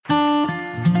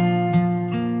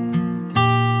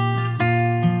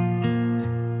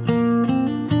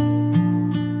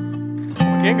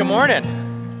morning. Good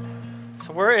morning.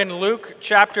 So we're in Luke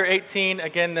chapter 18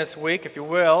 again this week. If you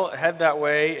will, head that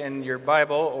way in your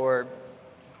Bible or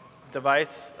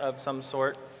device of some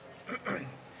sort.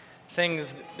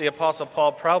 Things the Apostle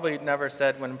Paul probably never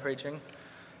said when preaching,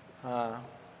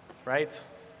 right?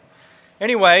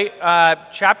 Anyway,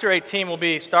 chapter 18 will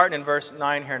be starting in verse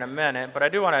 9 here in a minute, but I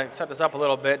do want to set this up a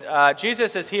little bit.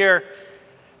 Jesus is here.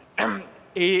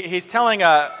 He's telling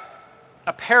a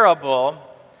parable.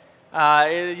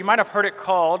 You might have heard it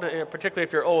called, particularly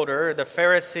if you're older, the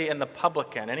Pharisee and the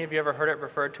publican. Any of you ever heard it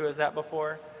referred to as that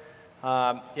before?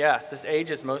 Yes, this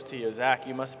ages most of you. Zach,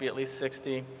 you must be at least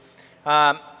 60.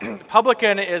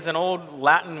 Publican is an old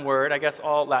Latin word. I guess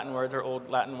all Latin words are old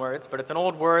Latin words, but it's an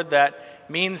old word that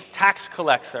means tax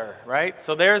collector, right?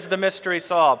 So there's the mystery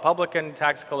solved. Publican,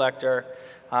 tax collector,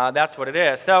 that's what it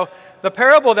is. So the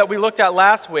parable that we looked at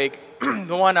last week,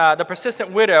 the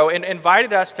persistent widow,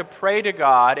 invited us to pray to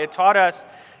God. It taught us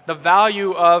the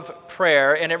value of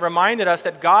prayer, and it reminded us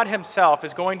that God himself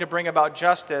is going to bring about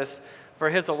justice for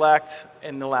his elect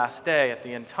in the last day at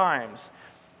the end times.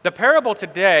 The parable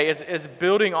today is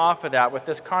building off of that with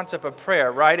this concept of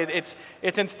prayer, right? It's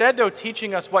instead, though,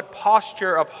 teaching us what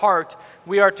posture of heart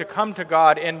we are to come to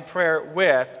God in prayer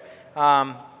with,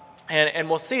 and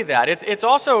we'll see that. It's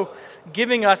also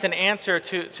giving us an answer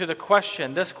to the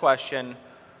question, this question,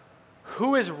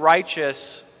 who is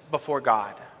righteous before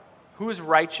God? Who is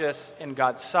righteous in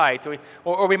God's sight?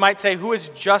 Or we might say, who is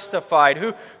justified?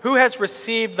 Who has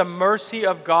received the mercy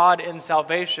of God in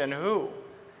salvation? Who?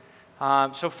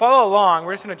 So follow along.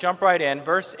 We're just going to jump right in.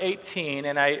 Verse 18,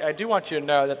 and I do want you to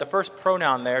know that the first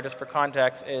pronoun there, just for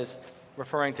context, is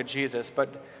referring to Jesus. But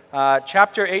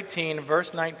chapter 18,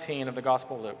 verse 19 of the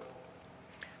Gospel of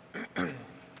Luke.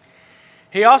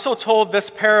 He also told this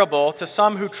parable to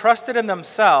some who trusted in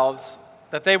themselves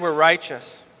that they were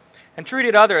righteous and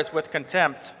treated others with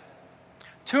contempt.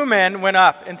 Two men went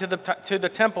up to the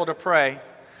temple to pray,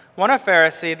 one a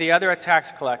Pharisee, the other a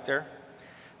tax collector.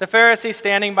 The Pharisee,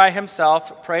 standing by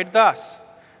himself, prayed thus,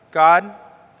 God,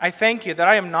 I thank you that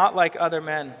I am not like other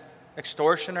men,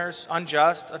 extortioners,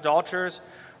 unjust, adulterers,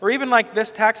 or even like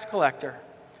this tax collector.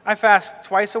 I fast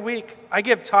twice a week. I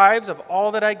give tithes of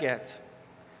all that I get.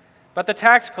 But the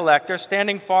tax collector,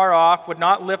 standing far off, would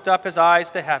not lift up his eyes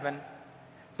to heaven,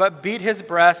 but beat his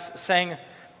breast, saying,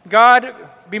 God,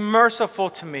 be merciful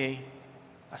to me,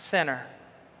 a sinner.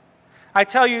 I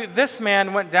tell you, this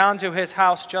man went down to his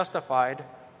house justified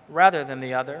rather than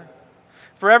the other.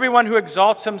 For everyone who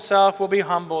exalts himself will be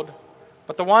humbled,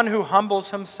 but the one who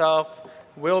humbles himself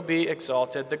will be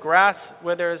exalted. The grass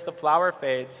withers, the flower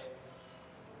fades.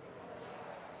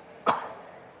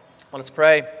 Let us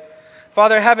pray.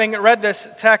 Father, having read this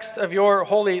text of your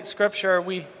holy scripture,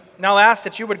 we now ask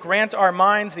that you would grant our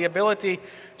minds the ability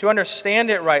to understand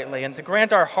it rightly and to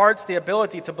grant our hearts the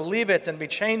ability to believe it and be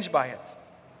changed by it.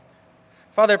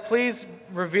 Father, please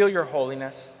reveal your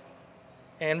holiness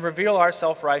and reveal our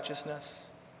self-righteousness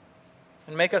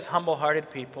and make us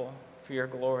humble-hearted people for your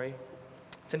glory.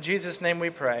 It's in Jesus' name we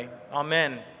pray.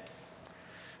 Amen.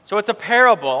 So it's a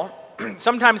parable.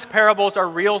 Sometimes parables are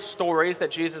real stories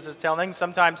that Jesus is telling.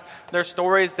 Sometimes they're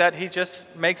stories that he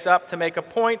just makes up to make a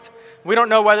point. We don't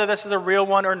know whether this is a real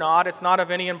one or not. It's not of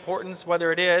any importance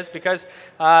whether it is, because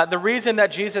the reason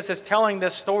that Jesus is telling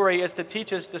this story is to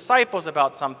teach his disciples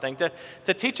about something,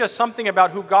 to teach us something about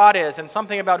who God is and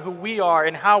something about who we are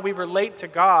and how we relate to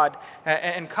God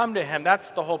and come to him.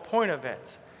 That's the whole point of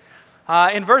it.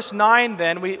 In verse 9,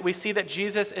 then, we see that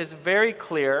Jesus is very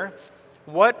clear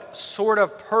what sort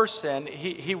of person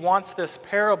he wants this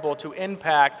parable to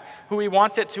impact, who he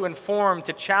wants it to inform,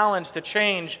 to challenge, to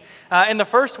change. And the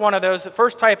first one of those, the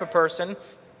first type of person,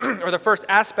 or the first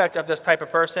aspect of this type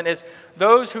of person, is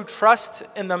those who trust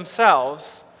in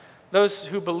themselves, those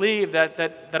who believe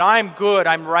that I'm good,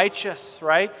 I'm righteous,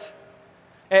 right?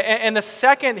 And the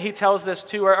second he tells this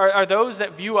to are those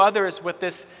that view others with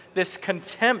this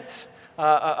contempt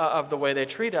of the way they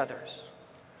treat others.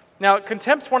 Now,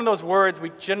 contempt's one of those words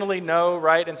we generally know,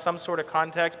 right, in some sort of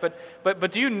context,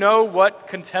 but do you know what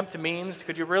contempt means?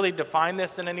 Could you really define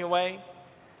this in any way?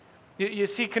 You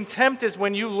see, contempt is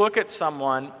when you look at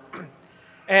someone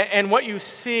and what you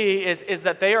see is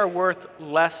that they are worth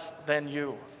less than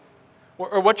you.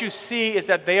 Or what you see is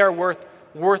that they are worth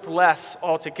less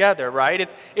altogether,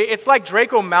 right? It's like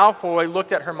Draco Malfoy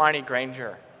looked at Hermione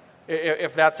Granger,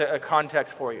 if that's a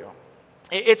context for you.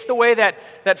 It's the way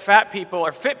that fat people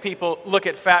or fit people look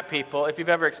at fat people, if you've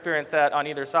ever experienced that on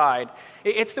either side.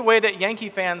 It's the way that Yankee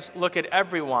fans look at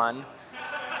everyone.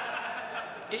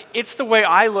 It's the way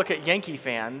I look at Yankee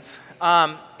fans.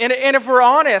 And if we're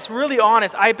honest, really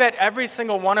honest, I bet every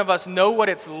single one of us know what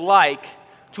it's like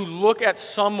to look at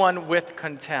someone with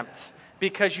contempt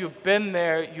because you've been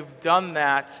there, you've done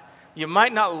that. You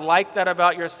might not like that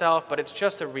about yourself, but it's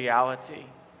just a reality.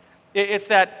 It's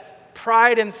that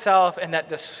pride in self and that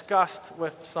disgust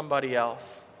with somebody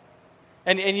else.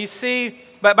 And you see,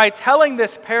 by telling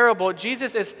this parable,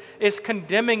 Jesus is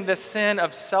condemning the sin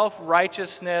of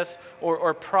self-righteousness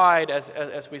or pride,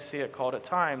 as we see it called at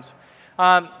times.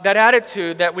 That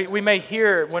attitude that we may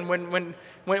hear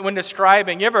when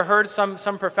describing. You ever heard some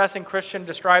professing Christian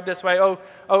describe this way?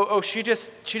 Oh, she just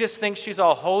thinks she's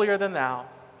all holier than thou,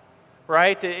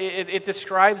 right? It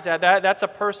describes that. That's a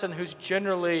person who's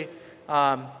generally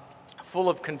full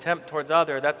of contempt towards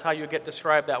others. That's how you get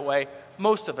described that way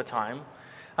most of the time.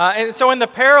 And so in the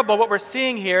parable, what we're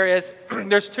seeing here is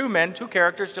there's two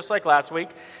characters, just like last week,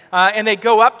 and they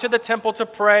go up to the temple to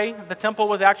pray. The temple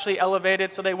was actually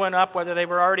elevated, so they went up, whether they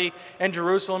were already in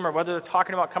Jerusalem or whether they're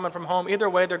talking about coming from home. Either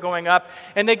way, they're going up.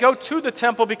 And they go to the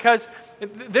temple because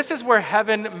this is where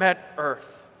heaven met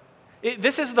earth.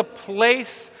 This is the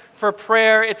place for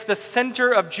prayer. It's the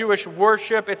center of Jewish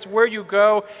worship. It's where you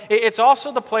go. It's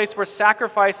also the place where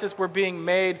sacrifices were being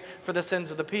made for the sins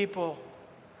of the people.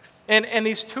 And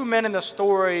these two men in the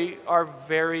story are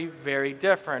very, very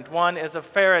different. One is a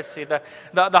Pharisee,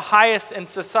 the highest in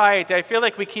society. I feel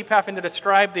like we keep having to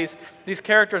describe these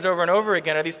characters over and over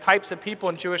again, or these types of people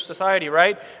in Jewish society,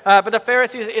 right? But the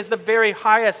Pharisee is the very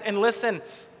highest. And listen,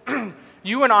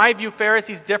 you and I view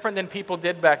Pharisees different than people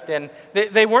did back then.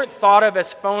 They weren't thought of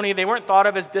as phony. They weren't thought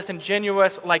of as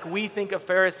disingenuous like we think of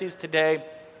Pharisees today.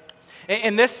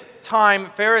 In this time,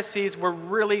 Pharisees were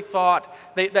really thought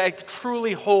they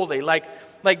truly holy, like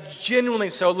genuinely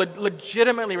so,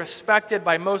 legitimately respected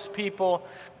by most people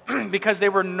because they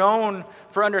were known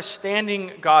for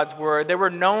understanding God's word. They were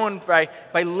known by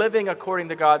living according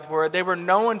to God's word. They were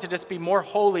known to just be more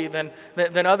holy than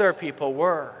other people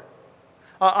were.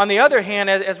 On the other hand,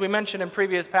 as we mentioned in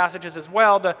previous passages as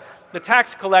well, the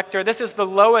tax collector, this is the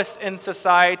lowest in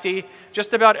society.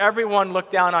 Just about everyone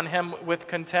looked down on him with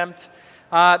contempt.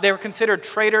 They were considered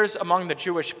traitors among the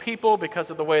Jewish people because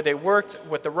of the way they worked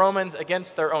with the Romans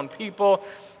against their own people.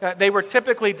 They were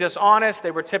typically dishonest.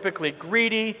 They were typically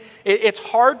greedy. It's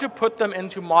hard to put them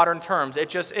into modern terms. It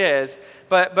just is.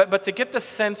 But to get the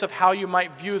sense of how you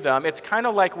might view them, it's kind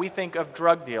of like we think of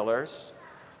drug dealers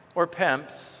or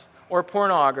pimps or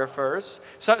pornographers,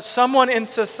 someone in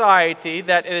society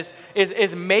that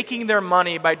is making their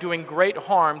money by doing great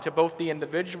harm to both the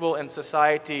individual and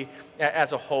society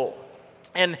as a whole.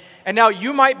 And now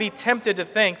you might be tempted to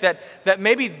think that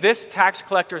maybe this tax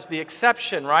collector is the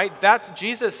exception, right?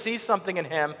 Jesus sees something in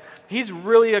him. He's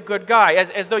really a good guy,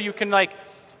 as though you can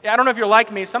I don't know if you're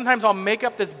like me, sometimes I'll make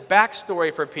up this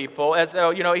backstory for people as though,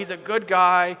 he's a good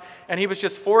guy and he was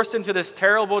just forced into this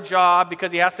terrible job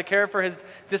because he has to care for his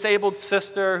disabled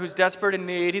sister who's desperate in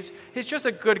need. He's just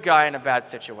a good guy in a bad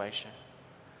situation.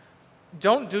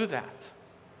 Don't do that.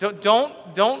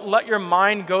 Don't let your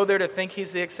mind go there to think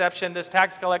he's the exception. This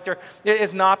tax collector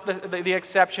is not the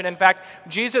exception. In fact,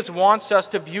 Jesus wants us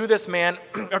to view this man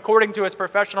according to his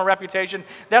professional reputation.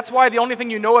 That's why the only thing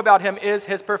you know about him is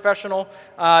his professional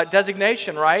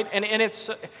designation, right? And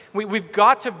we've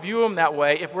got to view him that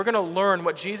way if we're going to learn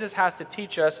what Jesus has to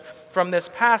teach us from this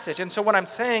passage. And so what I'm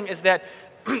saying is that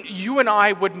you and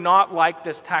I would not like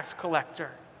this tax collector.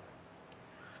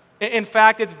 In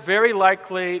fact, it's very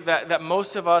likely that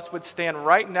most of us would stand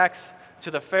right next to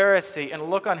the Pharisee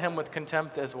and look on him with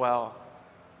contempt as well.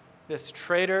 This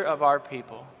traitor of our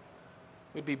people.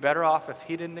 We'd be better off if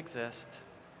he didn't exist.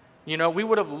 We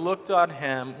would have looked on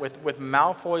him with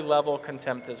Malfoy-level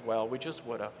contempt as well. We just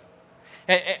would have.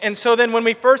 And so then when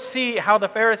we first see how the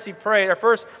Pharisee prays,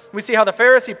 we see how the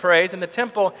Pharisee prays in the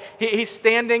temple, he's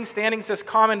standing this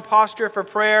common posture for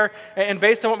prayer, and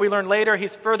based on what we learn later,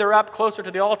 he's further up, closer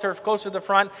to the altar, closer to the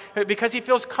front, because he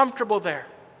feels comfortable there.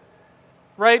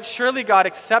 Right? Surely God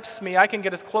accepts me. I can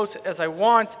get as close as I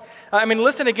want.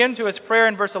 Listen again to his prayer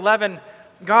in verse 11.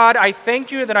 God, I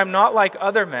thank you that I'm not like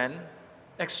other men,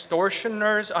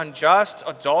 extortioners, unjust,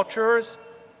 adulterers,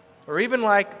 or even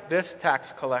like this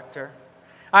tax collector.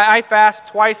 I fast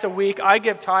twice a week. I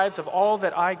give tithes of all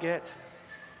that I get.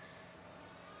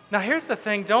 Now here's the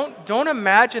thing. Don't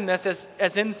imagine this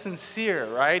as insincere,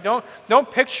 right? Don't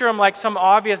picture him like some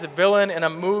obvious villain in a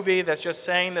movie that's just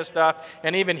saying this stuff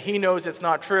and even he knows it's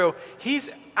not true. He's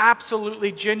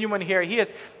absolutely genuine here. He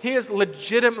is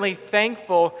legitimately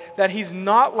thankful that he's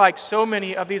not like so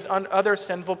many of these other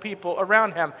sinful people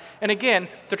around him. And again,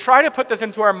 to try to put this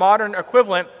into our modern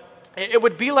equivalent, it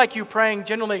would be like you praying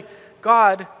generally,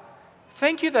 God,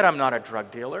 thank you that I'm not a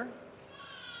drug dealer.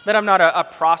 that I'm not a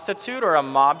prostitute or a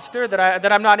mobster,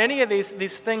 that I'm not any of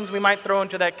these things we might throw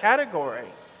into that category.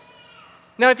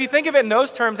 Now, if you think of it in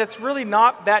those terms, it's really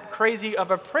not that crazy of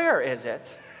a prayer, is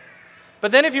it?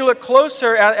 But then if you look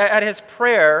closer at his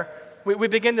prayer, we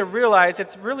begin to realize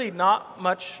it's really not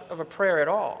much of a prayer at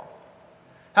all.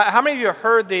 How many of you have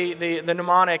heard the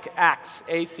mnemonic ACTS,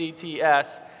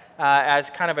 A-C-T-S, as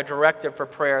kind of a directive for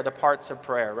prayer, the parts of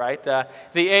prayer, right? The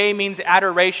A means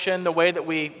adoration, the way that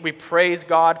we praise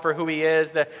God for who he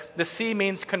is. The C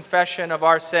means confession of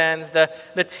our sins.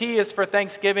 The T is for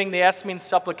thanksgiving. The S means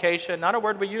supplication. Not a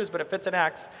word we use, but it fits in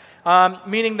Acts.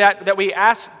 Meaning that we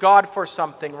ask God for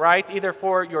something, right? Either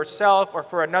for yourself or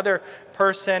for another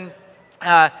person.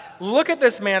 Look at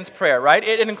this man's prayer, right?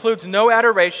 It includes no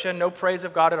adoration, no praise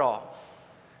of God at all.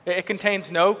 It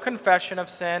contains no confession of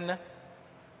sin.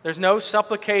 There's no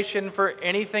supplication for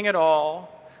anything at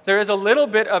all. There is a little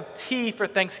bit of T for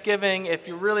thanksgiving if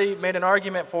you really made an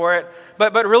argument for it.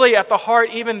 But really at the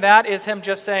heart, even that is him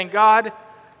just saying, God,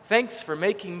 thanks for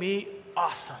making me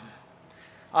awesome.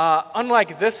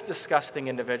 Unlike this disgusting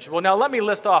individual. Now let me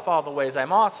list off all the ways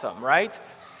I'm awesome, right?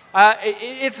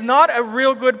 It's not a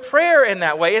real good prayer in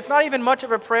that way. It's not even much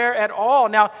of a prayer at all.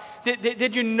 Now,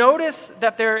 did you notice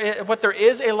that what there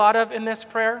is a lot of in this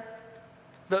prayer?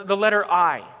 The letter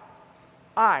I.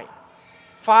 I.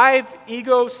 5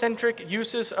 egocentric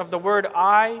uses of the word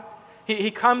I.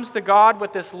 He comes to God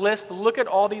with this list. Look at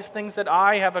all these things that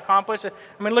I have accomplished. I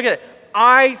mean, look at it.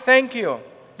 I thank you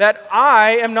that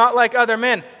I am not like other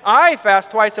men. I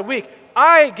fast twice a week.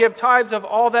 I give tithes of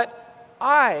all that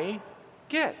I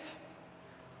get.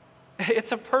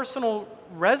 It's a personal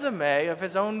resume of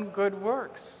his own good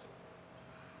works.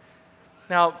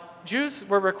 Now, Jews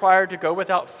were required to go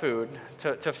without food,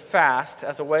 to fast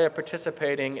as a way of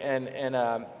participating in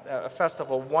a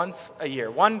festival once a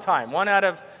year, one time. One out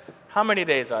of, how many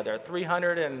days are there?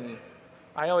 300 and,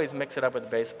 I always mix it up with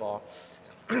baseball.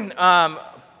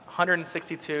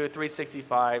 162,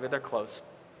 365, they're close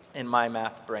in my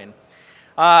math brain.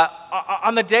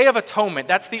 On the Day of Atonement,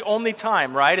 that's the only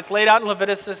time, right? It's laid out in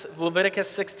Leviticus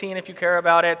 16, if you care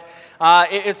about it.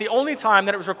 It is the only time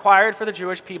that it was required for the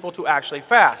Jewish people to actually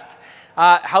fast.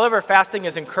 However, fasting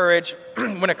is encouraged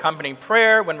when accompanying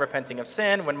prayer, when repenting of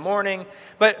sin, when mourning.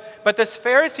 But this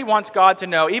Pharisee wants God to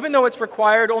know, even though it's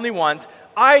required only once,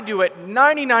 I do it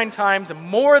 99 times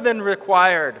more than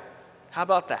required. How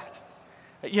about that?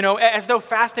 You know, as though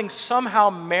fasting somehow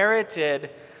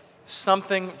merited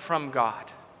something from God.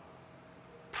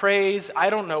 Praise, I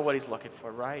don't know what he's looking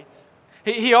for, right?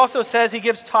 He also says he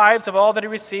gives tithes of all that he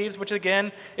receives, which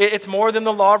again, it's more than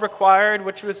the law required,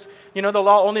 which was, the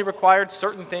law only required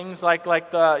certain things like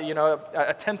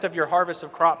a tenth of your harvest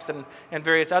of crops and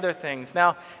various other things.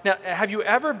 Now, have you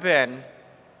ever been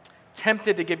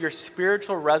tempted to give your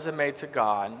spiritual resume to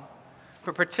God,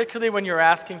 but particularly when you're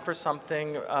asking for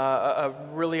something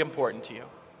really important to you?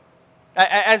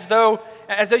 As though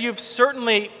you've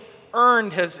certainly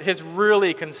earned his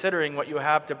really considering what you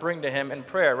have to bring to him in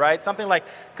prayer, right? Something like,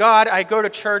 God, I go to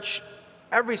church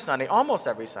every Sunday, almost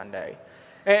every Sunday.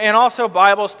 And also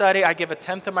Bible study, I give a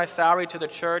tenth of my salary to the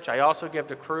church. I also give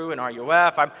to Crew and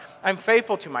RUF. I'm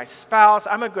faithful to my spouse.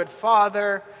 I'm a good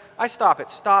father. I stop at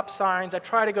stop signs. I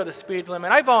try to go the speed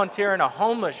limit. I volunteer in a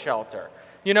homeless shelter.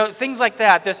 Things like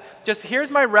that. Just here's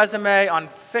my resume on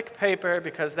thick paper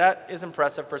because that is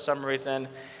impressive for some reason.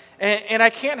 And I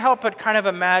can't help but kind of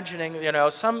imagining,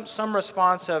 some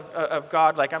response of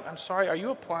God, like, I'm sorry, are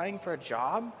you applying for a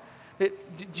job? Do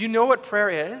you know what prayer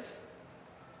is?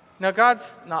 Now,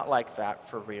 God's not like that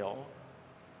for real.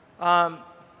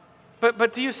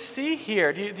 But do you see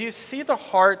here, do you see the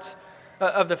heart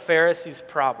of the Pharisees'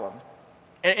 problem?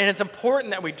 And it's important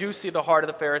that we do see the heart of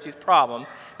the Pharisees' problem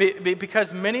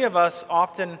because many of us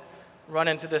often run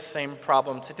into this same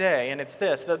problem today. And it's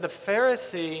this, that the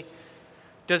Pharisee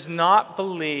does not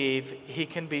believe he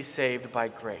can be saved by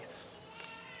grace.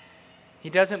 He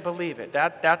doesn't believe it.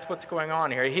 That's what's going on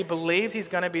here. He believes he's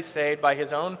going to be saved by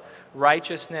his own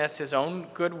righteousness, his own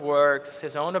good works,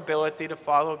 his own ability to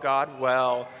follow God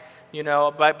well.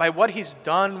 By what he's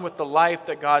done with the life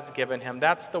that God's given him,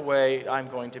 that's the way I'm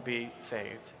going to be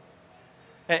saved.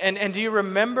 And do you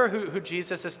remember who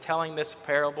Jesus is telling this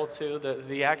parable to,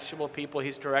 the actual people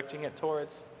he's directing it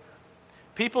towards?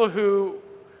 People who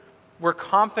were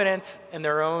confident in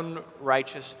their own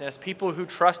righteousness, people who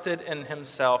trusted in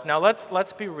himself. Now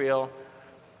let's be real.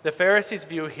 The Pharisees'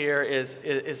 view here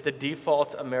is the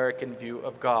default American view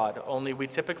of God, only we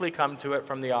typically come to it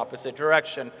from the opposite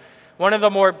direction. One of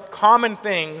the more common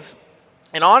things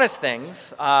and honest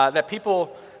things that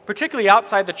people, particularly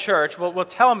outside the church, will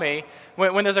tell me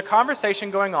when there's a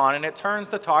conversation going on and it turns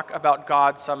to talk about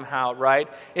God somehow, right,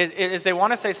 is they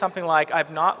want to say something like,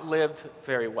 I've not lived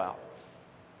very well,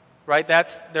 right?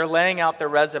 They're laying out their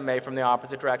resume from the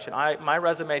opposite direction. My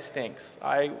resume stinks.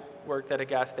 I worked at a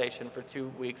gas station for 2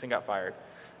 weeks and got fired.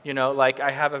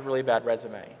 I have a really bad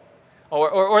resume.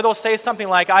 Or they'll say something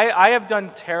like, I have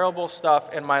done terrible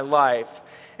stuff in my life.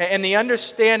 And the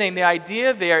understanding, the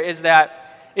idea there is that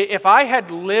if I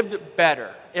had lived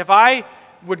better, if I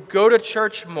would go to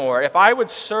church more, if I would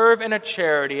serve in a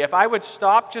charity, if I would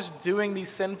stop just doing these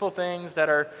sinful things that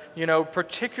are,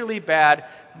 particularly bad,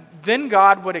 then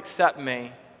God would accept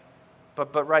me.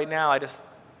 But right now,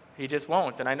 He just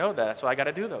won't, and I know that, so I got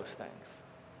to do those things.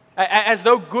 As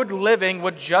though good living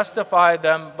would justify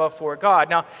them before God.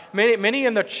 Now, many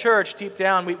in the church, deep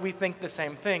down, we think the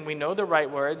same thing. We know the right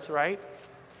words, right?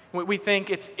 We think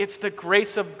it's the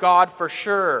grace of God for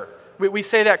sure. We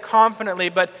say that confidently,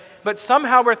 but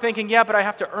somehow we're thinking, yeah, but I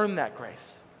have to earn that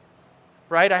grace,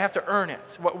 right? I have to earn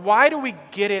it. Why do we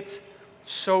get it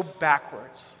so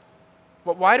backwards?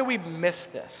 Why do we miss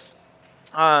this?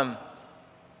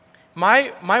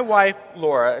 My wife,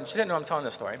 Laura, and she didn't know I'm telling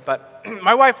this story, but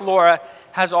my wife, Laura,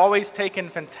 has always taken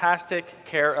fantastic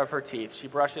care of her teeth. She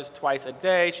brushes twice a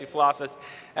day, she flosses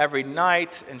every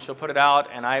night, and she'll put it out,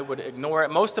 and I would ignore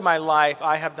it. Most of my life,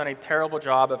 I have done a terrible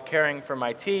job of caring for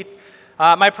my teeth.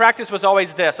 My practice was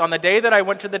always this. On the day that I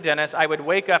went to the dentist, I would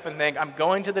wake up and think, I'm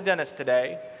going to the dentist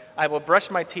today. I will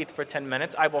brush my teeth for 10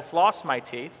 minutes. I will floss my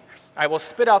teeth. I will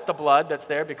spit out the blood that's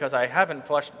there because I haven't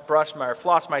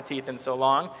flossed my teeth in so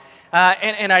long.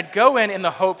 And I'd go in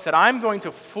the hopes that I'm going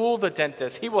to fool the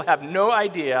dentist. He will have no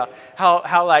idea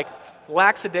how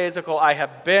lackadaisical I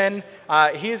have been.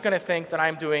 He's going to think that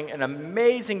I'm doing an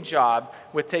amazing job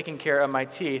with taking care of my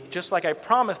teeth, just like I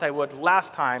promised I would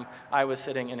last time I was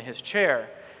sitting in his chair.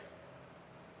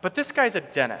 But this guy's a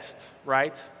dentist,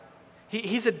 right?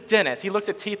 He's a dentist. He looks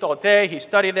at teeth all day. He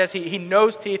studied this. He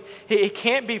knows teeth. He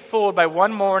can't be fooled by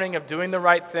one morning of doing the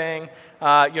right thing.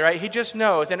 You're right. He just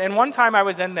knows. And one time I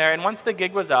was in there, and once the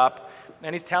gig was up,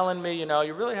 and he's telling me,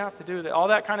 you really have to do that, all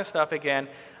that kind of stuff again.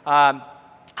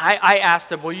 I asked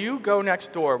him, will you go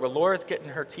next door where Laura's getting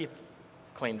her teeth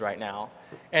cleaned right now?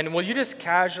 And will you just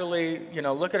casually,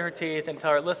 look at her teeth and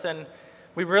tell her, listen,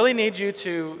 I really need you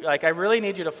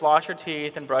to floss your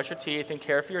teeth and brush your teeth and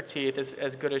care for your teeth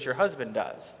as good as your husband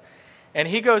does. And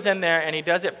he goes in there and he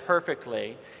does it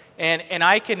perfectly. And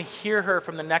I can hear her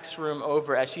from the next room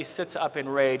over as she sits up in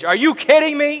rage. Are you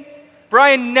kidding me?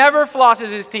 Brian never flosses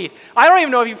his teeth. I don't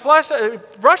even know if he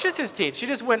brushes his teeth. She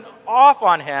just went off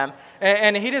on him,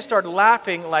 and he just started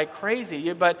laughing like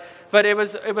crazy. But it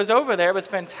was over there. It was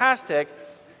fantastic.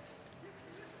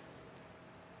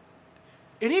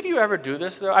 Any of you ever do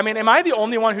this, though? I mean, am I the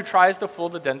only one who tries to fool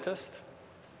the dentist?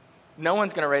 No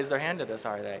one's going to raise their hand to this,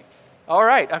 are they? All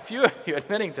right, a few of you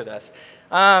admitting to this.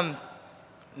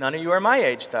 None of you are my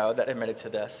age, though, that admitted to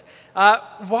this.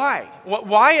 Why?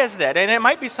 Why is that? And it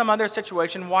might be some other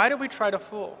situation. Why do we try to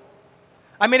fool?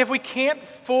 I mean, if we can't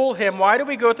fool him, why do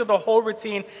we go through the whole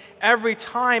routine every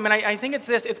time? And I think it's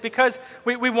this. It's because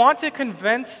we want to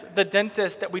convince the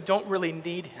dentist that we don't really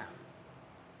need him.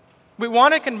 We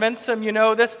want to convince him,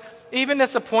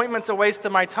 this appointment's a waste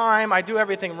of my time. I do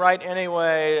everything right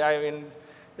anyway. I mean,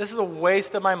 this is a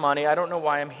waste of my money. I don't know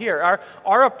why I'm here.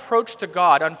 Our approach to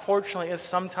God, unfortunately, is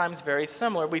sometimes very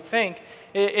similar. We think,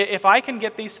 if I can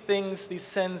get these things, these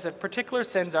sins, particular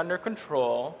sins under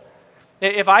control,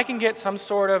 if I can get some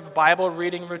sort of Bible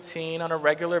reading routine on a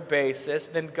regular basis,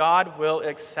 then God will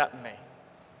accept me.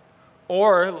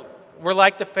 Or we're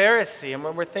like the Pharisee, and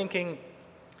we're thinking,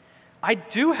 I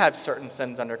do have certain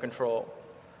sins under control.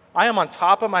 I am on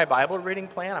top of my Bible reading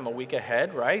plan. I'm a week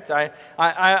ahead, right?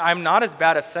 I'm not as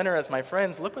bad a sinner as my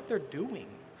friends. Look what they're doing,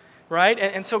 right?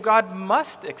 And so God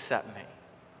must accept me.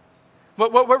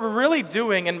 What we're really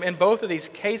doing in both of these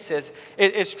cases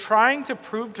is trying to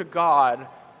prove to God,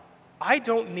 I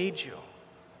don't need you.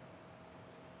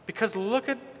 Because look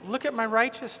at my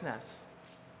righteousness.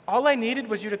 All I needed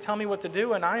was you to tell me what to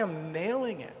do, and I am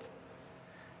nailing it.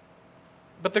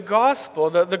 But the gospel,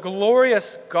 the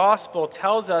glorious gospel,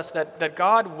 tells us that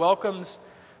God welcomes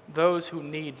those who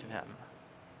need him.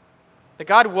 That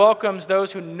God welcomes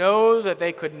those who know that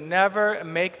they could never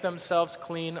make themselves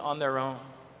clean on their own.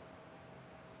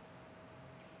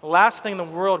 The last thing in the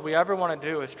world we ever want to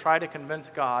do is try to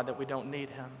convince God that we don't need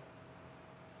him.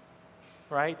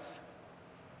 Right?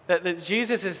 That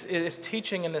Jesus is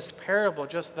teaching in this parable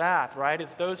just that, right?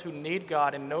 It's those who need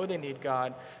God and know they need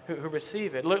God who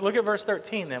receive it. Look at verse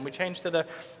 13 then. We change to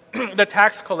the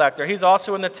tax collector. He's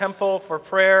also in the temple for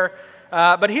prayer,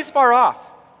 but he's far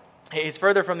off. He's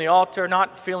further from the altar,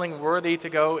 not feeling worthy to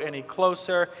go any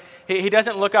closer. He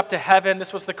doesn't look up to heaven.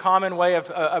 This was the common way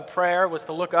of prayer, was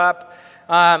to look up.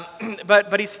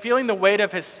 But he's feeling the weight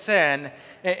of his sin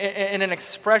in an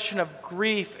expression of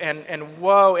grief and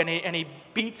woe, and he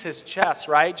beats his chest,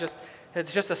 right?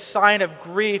 It's just a sign of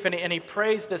grief, and he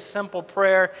prays this simple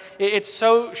prayer. It's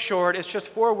so short. It's just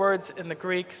 4 words in the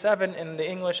Greek, 7 in the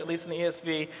English, at least in the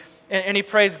ESV. And he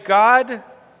prays, God,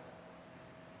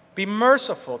 be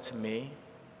merciful to me,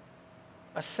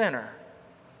 a sinner.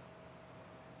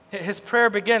 His prayer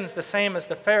begins the same as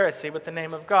the Pharisee, with the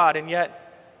name of God, and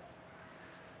yet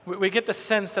we get the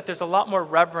sense that there's a lot more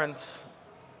reverence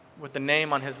with the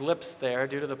name on his lips there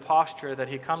due to the posture that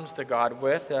he comes to God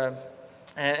with,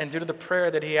 and due to the prayer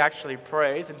that he actually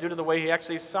prays, and due to the way he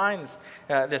actually signs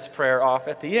this prayer off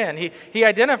at the end. He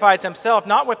identifies himself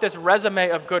not with this resume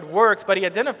of good works, but he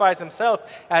identifies himself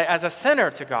as a sinner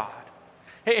to God.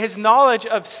 His knowledge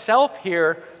of self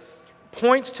here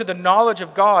points to the knowledge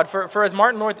of God. For as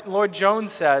Martin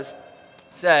Lloyd-Jones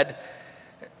said,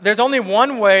 there's only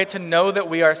one way to know that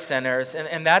we are sinners,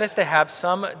 and that is to have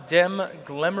some dim,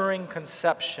 glimmering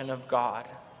conception of God,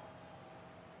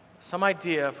 some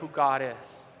idea of who God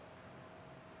is.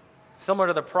 Similar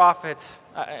to the prophet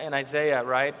in Isaiah,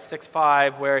 right?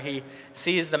 6:5, where he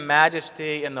sees the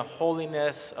majesty and the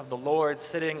holiness of the Lord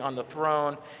sitting on the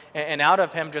throne, and out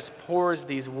of him just pours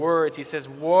these words. He says,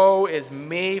 "Woe is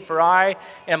me, for I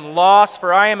am lost,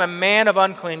 for I am a man of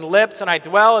unclean lips, and I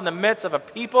dwell in the midst of a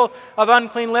people of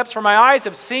unclean lips, for my eyes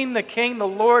have seen the King, the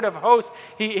Lord of hosts."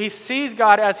 He sees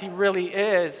God as he really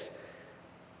is,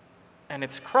 and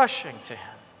it's crushing to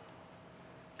him,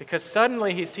 because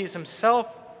suddenly he sees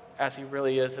himself as he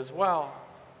really is as well.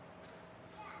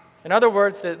 In other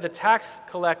words, the tax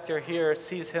collector here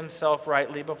sees himself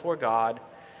rightly before God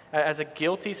as a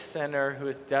guilty sinner who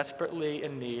is desperately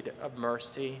in need of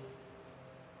mercy.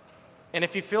 And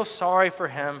if you feel sorry for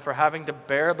him for having to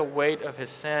bear the weight of his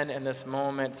sin in this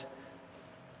moment,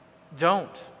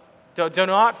 don't. Do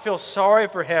not feel sorry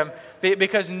for him,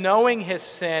 because knowing his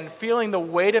sin, feeling the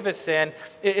weight of his sin,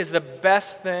 is the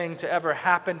best thing to ever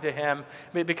happen to him,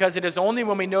 because it is only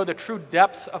when we know the true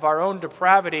depths of our own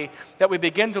depravity that we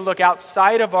begin to look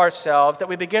outside of ourselves, that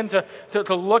we begin to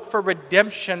look for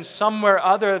redemption somewhere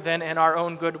other than in our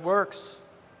own good works.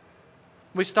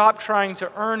 We stop trying to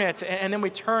earn it, and then we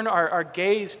turn our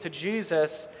gaze to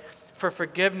Jesus for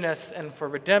forgiveness and for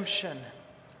redemption.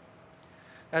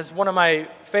 As one of my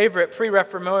favorite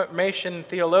pre-Reformation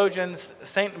theologians,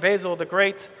 St. Basil the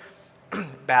Great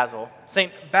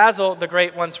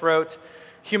once wrote,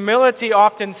 "Humility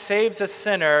often saves a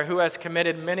sinner who has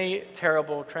committed many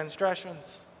terrible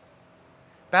transgressions."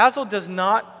 Basil does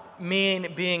not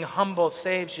mean being humble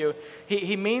saves you.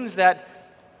 He means that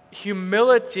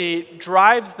humility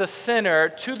drives the sinner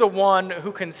to the one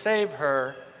who can save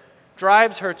her,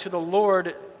 drives her to the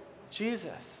Lord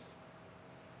Jesus.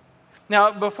 Now,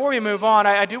 before we move on,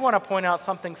 I do want to point out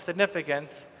something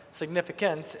significant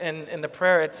in the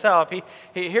prayer itself.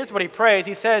 Here's what he prays.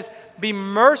 He says, "Be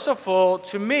merciful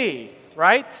to me,"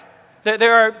 right?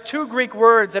 There are 2 Greek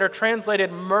words that are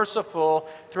translated merciful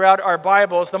throughout our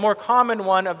Bibles. The more common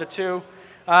one of the 2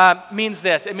 means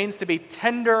this. It means to be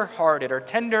tender-hearted or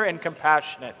tender and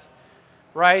compassionate,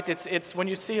 right? It's when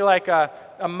you see like a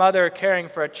mother caring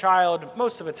for a child,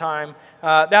 most of the time,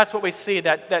 that's what we see,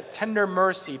 that tender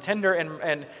mercy, tender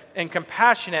and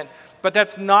compassionate. But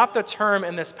that's not the term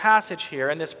in this passage here,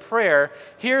 in this prayer.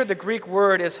 Here the Greek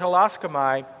word is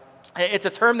hilaskomai. It's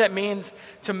a term that means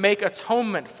to make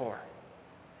atonement for.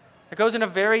 It goes in a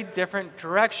very different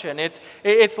direction.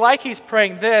 It's like he's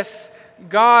praying this: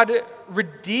 God,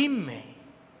 redeem me.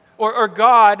 Or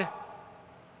God,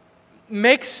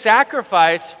 make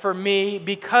sacrifice for me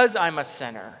because I'm a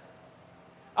sinner.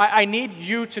 I need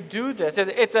you to do this.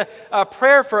 It's a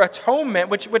prayer for atonement,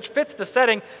 which fits the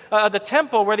setting of the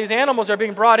temple, where these animals are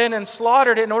being brought in and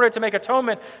slaughtered in order to make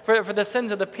atonement for the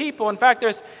sins of the people. In fact,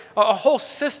 there's a whole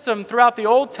system throughout the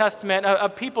Old Testament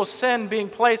of people's sin being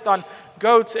placed on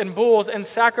goats and bulls in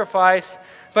sacrifice.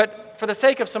 But for the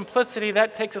sake of simplicity,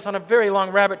 that takes us on a very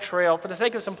long rabbit trail. For the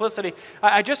sake of simplicity,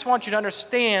 I just want you to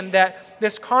understand that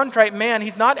this contrite man,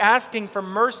 he's not asking for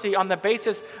mercy on the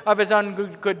basis of his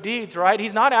own good deeds, right?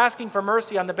 He's not asking for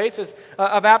mercy on the basis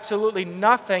of absolutely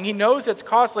nothing. He knows it's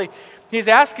costly. He's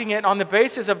asking it on the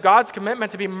basis of God's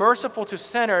commitment to be merciful to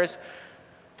sinners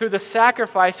through the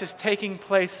sacrifices taking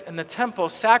place in the temple,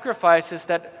 sacrifices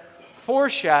that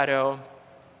foreshadow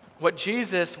what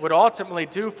Jesus would ultimately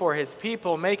do for his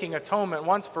people, making atonement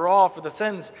once for all for the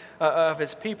sins of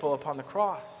his people upon the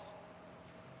cross.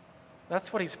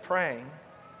 That's what he's praying.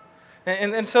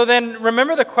 And so then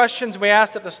remember the questions we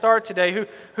asked at the start today.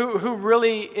 Who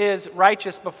really is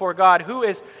righteous before God? Who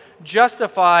is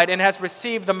justified and has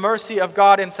received the mercy of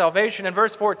God in salvation? In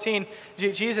verse 14,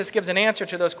 Jesus gives an answer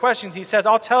to those questions. He says,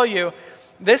 I'll tell you,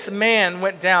 this man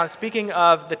went down, speaking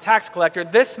of the tax collector,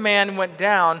 this man went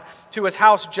down to his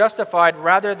house justified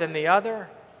rather than the other.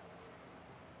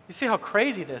 You see how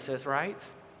crazy this is, right?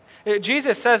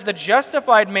 Jesus says the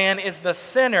justified man is the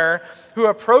sinner who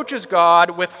approaches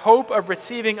God with hope of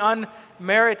receiving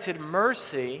unmerited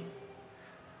mercy,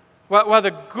 while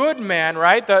the good man,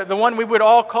 right, the one we would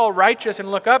all call righteous and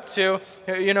look up to,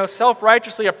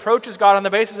 self-righteously approaches God on the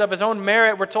basis of his own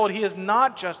merit. We're told he is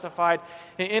not justified.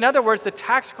 In other words, the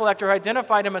tax collector who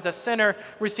identified him as a sinner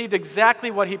received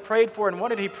exactly what he prayed for. And what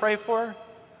did he pray for?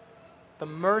 The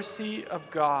mercy of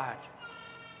God.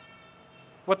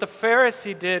 What the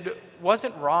Pharisee did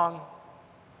wasn't wrong.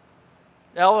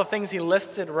 All the things he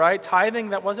listed, right?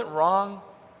 Tithing, that wasn't wrong.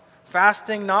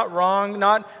 Fasting, not wrong.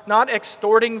 Not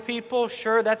extorting people,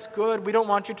 sure, that's good. We don't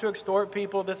want you to extort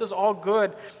people. This is all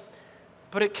good.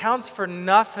 But it counts for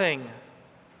nothing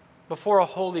before a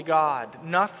holy God.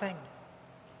 Nothing.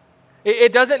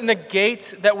 It doesn't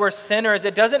negate that we're sinners.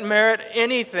 It doesn't merit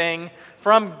anything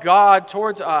from God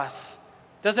towards us.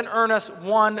 It doesn't earn us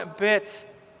one bit.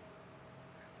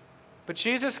 But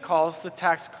Jesus calls the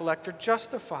tax collector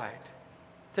justified.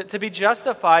 To be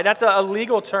justified, that's a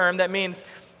legal term that means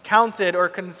counted or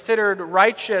considered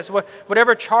righteous.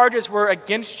 Whatever charges were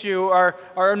against you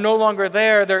are no longer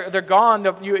there. They're gone.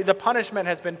 The punishment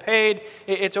has been paid.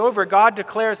 It's over. God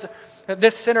declares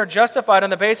this sinner justified on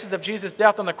the basis of Jesus'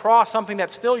 death on the cross, something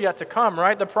that's still yet to come,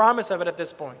 right? The promise of it at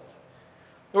this point.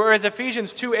 Whereas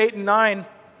Ephesians 2:8-9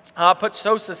 put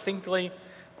so succinctly,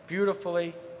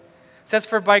 beautifully, says,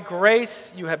 "For by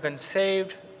grace you have been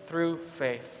saved through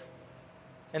faith.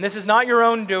 And this is not your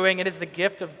own doing, it is the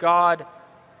gift of God,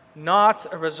 not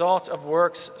a result of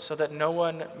works, so that no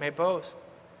one may boast."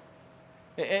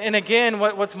 And again,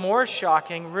 what's more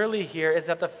shocking really here is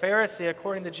that the Pharisee,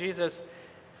 according to Jesus,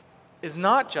 is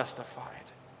not justified.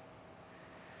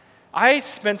 I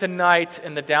spent a night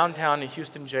in the downtown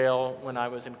Houston jail when I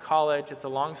was in college. It's a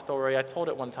long story. I told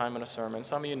it one time in a sermon.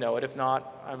 Some of you know it. If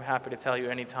not, I'm happy to tell you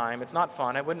anytime. It's not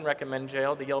fun. I wouldn't recommend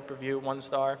jail. The Yelp review, 1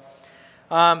 star.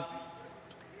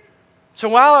 So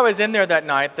while I was in there that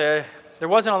night, there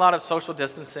wasn't a lot of social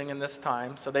distancing in this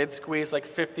time. So they'd squeeze like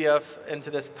 50 of us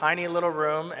into this tiny little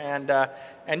room,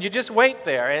 and you just wait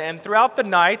there. And throughout the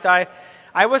night,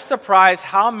 I was surprised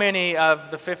how many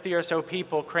of the 50 or so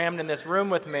people crammed in this room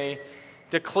with me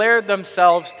declared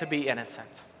themselves to be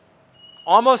innocent.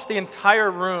 Almost the entire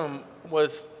room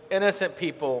was innocent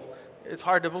people. It's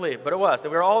hard to believe, but it was. They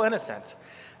were all innocent.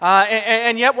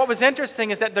 And yet what was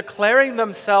interesting is that declaring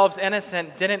themselves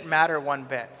innocent didn't matter one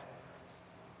bit.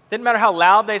 Didn't matter how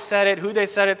loud they said it, who they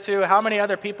said it to, how many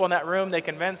other people in that room they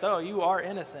convinced, oh, you are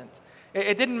innocent.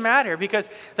 It didn't matter because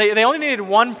they only needed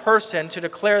one person to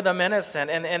declare them innocent,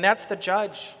 and that's the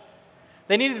judge.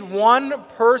 They needed one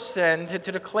person to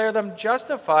declare them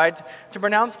justified, to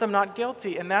pronounce them not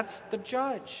guilty, and that's the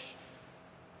judge.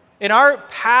 In our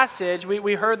passage,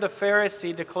 we heard the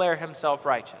Pharisee declare himself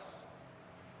righteous.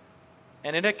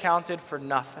 And it accounted for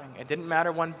nothing. It didn't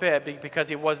matter one bit because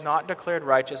he was not declared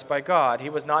righteous by God. He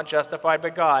was not justified by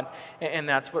God, and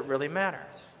that's what really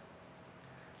matters.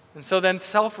 And so then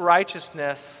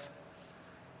self-righteousness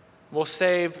will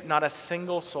save not a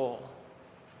single soul.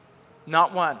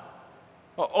 Not one.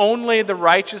 Only the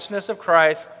righteousness of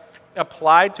Christ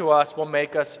applied to us will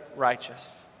make us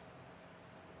righteous.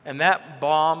 And that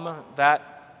balm, that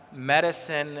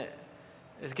medicine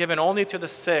is given only to the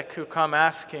sick who come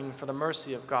asking for the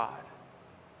mercy of God.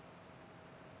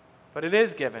 But it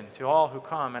is given to all who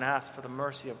come and ask for the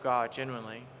mercy of God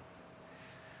genuinely.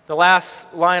 The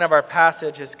last line of our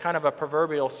passage is kind of a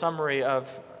proverbial summary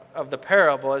of the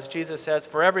parable, as Jesus says,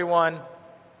 "For everyone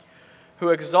who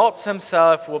exalts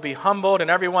himself will be humbled,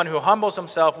 and everyone who humbles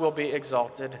himself will be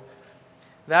exalted."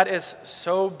 That is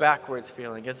so backwards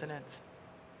feeling, isn't it?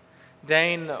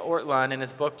 Dane Ortlund, in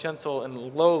his book Gentle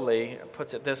and Lowly,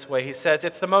 puts it this way. He says,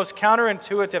 "It's the most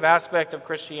counterintuitive aspect of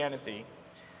Christianity,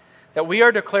 that we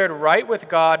are declared right with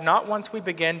God not once we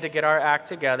begin to get our act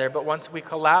together, but once we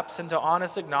collapse into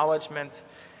honest acknowledgement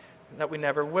that we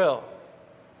never will."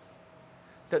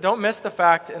 Don't miss the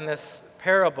fact in this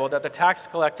parable that the tax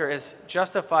collector is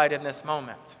justified in this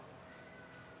moment.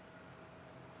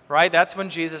 Right? That's when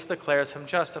Jesus declares him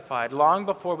justified, long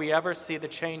before we ever see the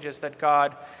changes that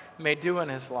God may do in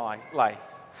his life.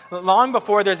 Long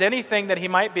before there's anything that he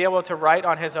might be able to write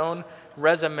on his own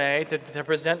resume to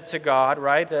present to God,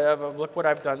 right? Look what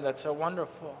I've done, that's so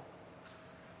wonderful.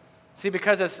 See,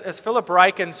 because as Philip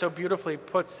Ryken so beautifully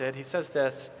puts it, he says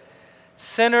this: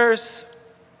 sinners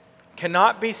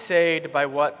cannot be saved by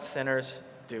what sinners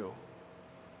do.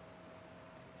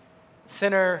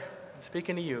 Sinner, I'm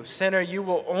speaking to you, sinner, you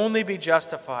will only be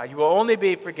justified, you will only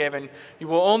be forgiven, you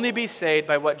will only be saved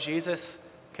by what Jesus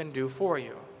can do for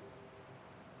you.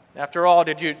 After all,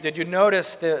 did you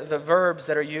notice the verbs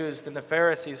that are used in the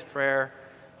Pharisees' prayer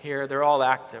here? They're all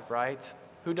active, right?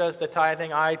 Who does the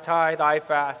tithing? I tithe, I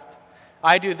fast.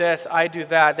 I do this, I do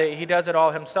that. He does it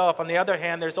all himself. On the other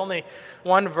hand, there's only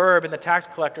one verb in the tax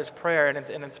collector's prayer, and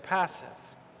it's passive.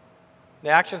 The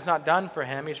action's not done for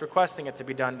him. He's requesting it to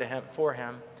be done to him for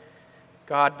him.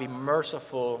 God, be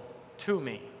merciful to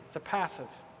me. It's a passive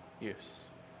use.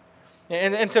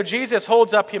 And so Jesus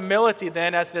holds up humility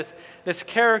then as this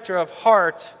character of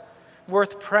heart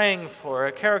worth praying for,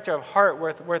 a character of heart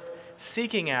worth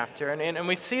seeking after. And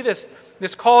we see this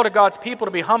call to God's people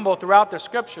to be humble throughout the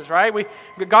Scriptures, right?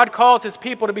 God calls his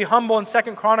people to be humble in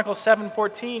 2 Chronicles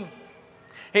 7:14.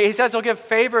 He says he'll give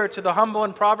favor to the humble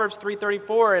in Proverbs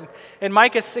 3:34. And in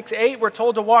Micah 6:8, we're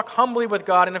told to walk humbly with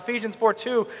God. In Ephesians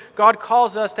 4:2, God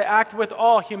calls us to act with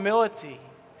all humility.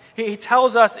 He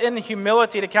tells us in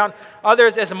humility to count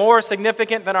others as more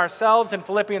significant than ourselves in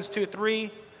Philippians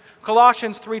 2:3.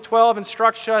 Colossians 3:12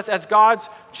 instructs us as God's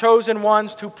chosen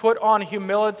ones to put on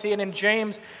humility. And in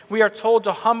James, we are told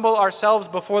to humble ourselves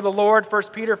before the Lord.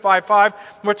 1 Peter 5:5,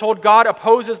 we're told God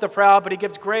opposes the proud, but he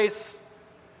gives grace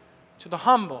to the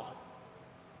humble.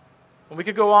 And we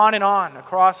could go on and on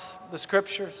across the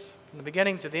Scriptures, from the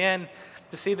beginning to the end,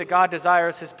 to see that God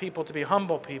desires his people to be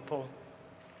humble people.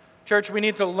 Church, we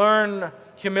need to learn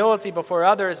humility before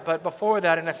others, but before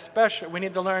that, and especially, we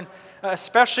need to learn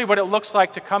especially what it looks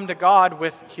like to come to God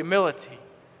with humility,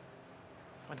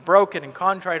 with broken and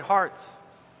contrite hearts.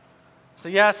 So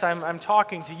yes, I'm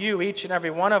talking to you, each and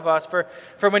every one of us, for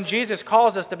when Jesus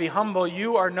calls us to be humble,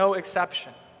 you are no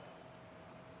exception.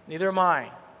 Neither am I.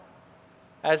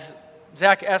 As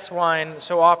Zach Eswine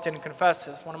so often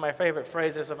confesses, one of my favorite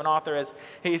phrases of an author is,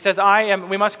 he says,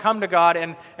 we must come to God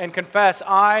and confess,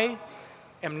 I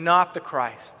am not the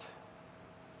Christ.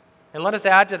 And let us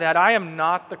add to that, I am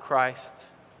not the Christ,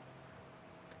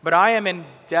 but I am in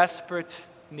desperate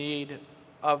need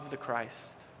of the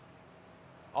Christ.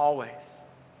 Always.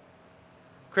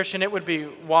 Christian, it would be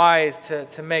wise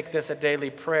to make this a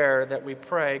daily prayer that we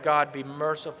pray, God, be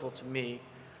merciful to me,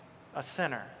 a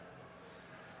sinner.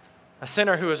 A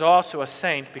sinner who is also a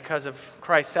saint because of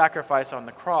Christ's sacrifice on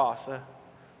the cross. A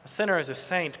sinner is a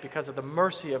saint because of the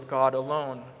mercy of God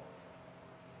alone.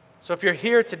 So if you're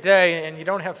here today and you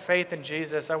don't have faith in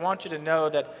Jesus, I want you to know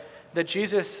that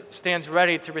Jesus stands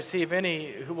ready to receive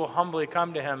any who will humbly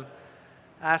come to him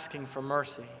asking for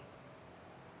mercy.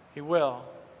 He will.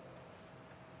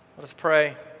 Let us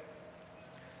pray.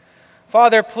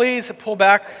 Father, please pull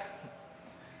back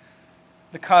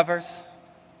the covers.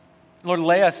 Lord,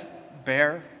 lay us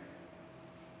bare,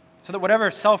 so that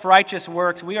whatever self-righteous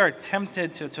works we are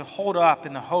tempted to hold up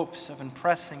in the hopes of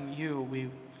impressing you, we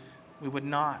would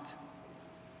not.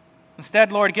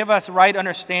 Instead, Lord, give us right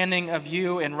understanding of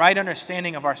you and right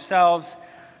understanding of ourselves,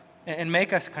 and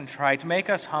make us contrite,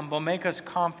 make us humble, make us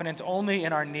confident only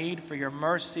in our need for your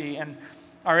mercy and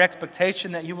our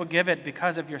expectation that you will give it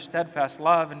because of your steadfast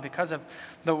love and because of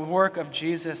the work of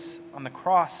Jesus on the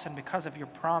cross and because of your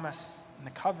promise and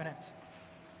the covenant.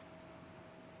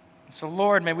 So,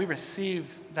 Lord, may we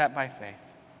receive that by faith.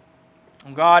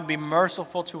 And God, be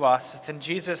merciful to us. It's in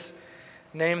Jesus'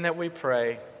 name that we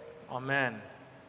pray. Amen.